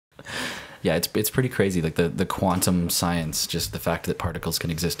Yeah, it's pretty crazy. Like the quantum science, just the fact that particles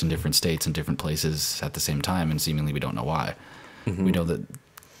can exist in different states in different places at the same time, and seemingly we don't know why. We know that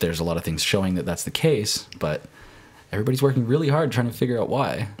there's a lot of things showing that that's the case, but everybody's working really hard trying to figure out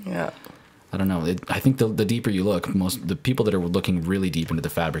why. Yeah. I don't know. I think the deeper you look, the people that are looking really deep into the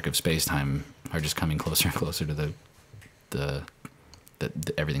fabric of space-time are just coming closer and closer to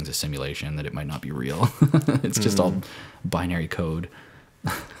that everything's a simulation, that it might not be real. It's just all binary code.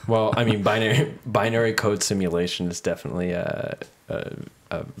 Well, I mean, binary code simulation is definitely a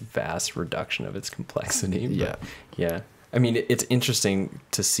vast reduction of its complexity. Yeah. Yeah. I mean, it's interesting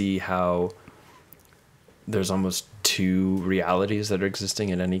to see how there's almost two realities that are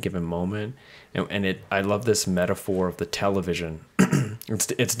existing at any given moment. And I love this metaphor of the television.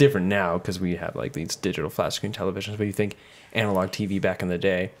 It's different now because we have like these digital flat screen televisions, but you think analog TV back in the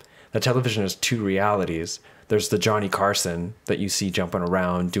day, the television has two realities. There's the Johnny Carson that you see jumping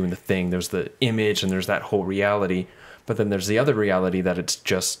around doing the thing. There's the image and there's that whole reality. But then there's the other reality that it's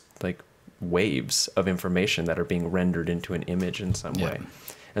just like waves of information that are being rendered into an image in some way.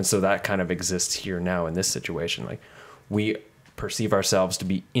 And so that kind of exists here now in this situation. Like we perceive ourselves to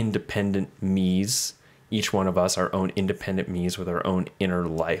be independent me's, each one of us our own independent me's with our own inner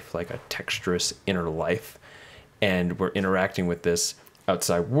life, like a texturous inner life. And we're interacting with this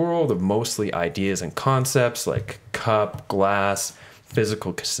outside world of mostly ideas and concepts like cup, glass,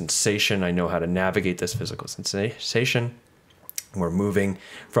 physical sensation. I know how to navigate this physical sensation. We're moving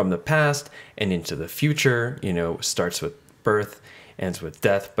from the past and into the future, starts with birth, ends with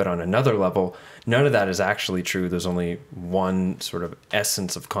death. But on another level, none of that is actually true. There's only one sort of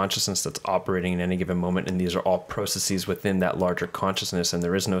essence of consciousness that's operating in any given moment. And these are all processes within that larger consciousness. And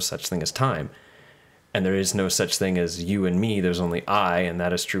there is no such thing as time. And there is no such thing as you and me. There's only I. And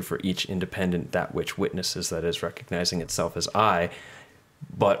that is true for each independent that which witnesses, that is recognizing itself as I.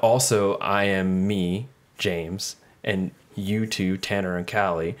 But also I am me, James, and you two, Tanner and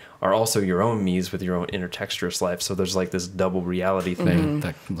Callie, are also your own me's with your own intertexturous life. So there's like this double reality thing.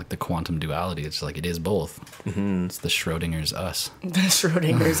 Like the quantum duality. It's like it is both. It's the Schrodinger's us. The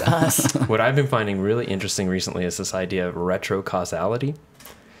Schrodinger's us. What I've been finding really interesting recently is this idea of retrocausality.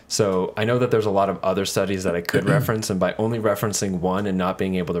 So I know that there's a lot of other studies that I could reference, and by only referencing one and not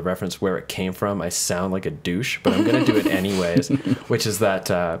being able to reference where it came from, I sound like a douche, but I'm going to do it anyways, which is that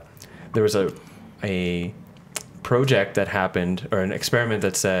there was a project that happened, or an experiment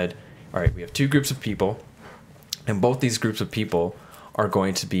that said, all right, we have two groups of people, and both these groups of people are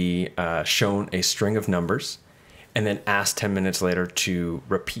going to be shown a string of numbers and then asked 10 minutes later to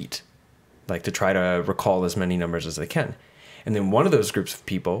repeat, like to try to recall as many numbers as they can. And then one of those groups of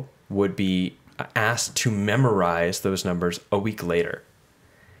people would be asked to memorize those numbers a week later.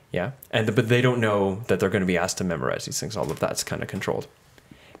 Yeah. But they don't know that they're going to be asked to memorize these things. All of that's kind of controlled.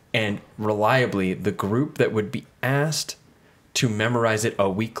 And reliably, the group that would be asked to memorize it a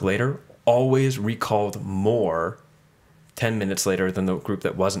week later always recalled more 10 minutes later than the group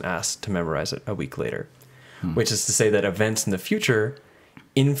that wasn't asked to memorize it a week later. Which is to say that events in the future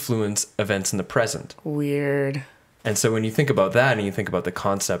influence events in the present. Weird. And so when you think about that and you think about the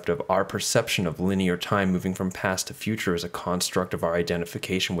concept of our perception of linear time moving from past to future as a construct of our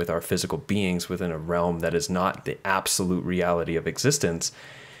identification with our physical beings within a realm that is not the absolute reality of existence,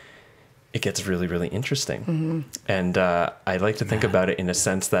 it gets really, really interesting. And I like to think about it in a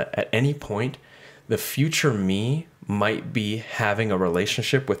sense that at any point, the future me might be having a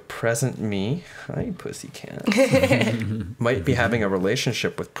relationship with present me. Hi, pussycat. Might be having a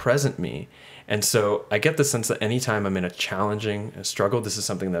relationship with present me. And so I get the sense that anytime I'm in a challenging struggle, this is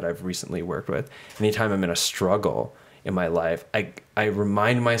something that I've recently worked with. Anytime I'm in a struggle in my life, I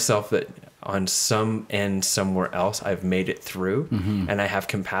remind myself that on some end somewhere else, I've made it through, and I have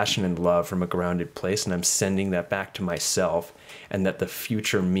compassion and love from a grounded place, and I'm sending that back to myself, and that the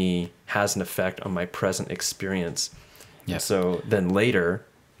future me has an effect on my present experience. Yeah. So then later,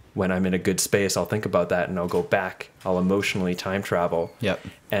 when I'm in a good space, I'll think about that and I'll go back. I'll emotionally time travel. Yep.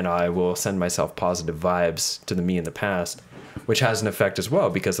 And I will send myself positive vibes to the me in the past, which has an effect as well,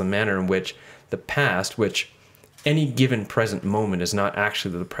 because the manner in which the past, which any given present moment is not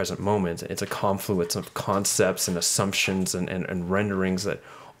actually the present moment. It's a confluence of concepts and assumptions and renderings that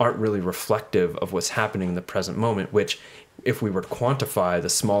aren't really reflective of what's happening in the present moment, which if we were to quantify, the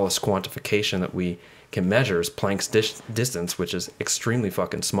smallest quantification that we can measure is Planck's distance, which is extremely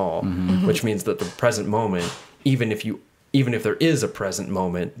fucking small, which means that the present moment, even if there is a present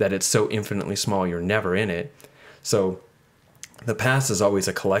moment, that it's so infinitely small, you're never in it. So the past is always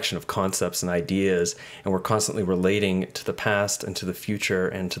a collection of concepts and ideas, and we're constantly relating to the past and to the future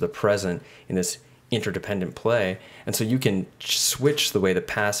and to the present in this interdependent play. And so you can switch the way the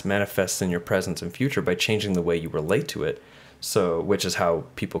past manifests in your present and future by changing the way you relate to it. So, which is how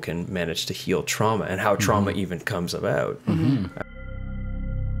people can manage to heal trauma and how trauma even comes about.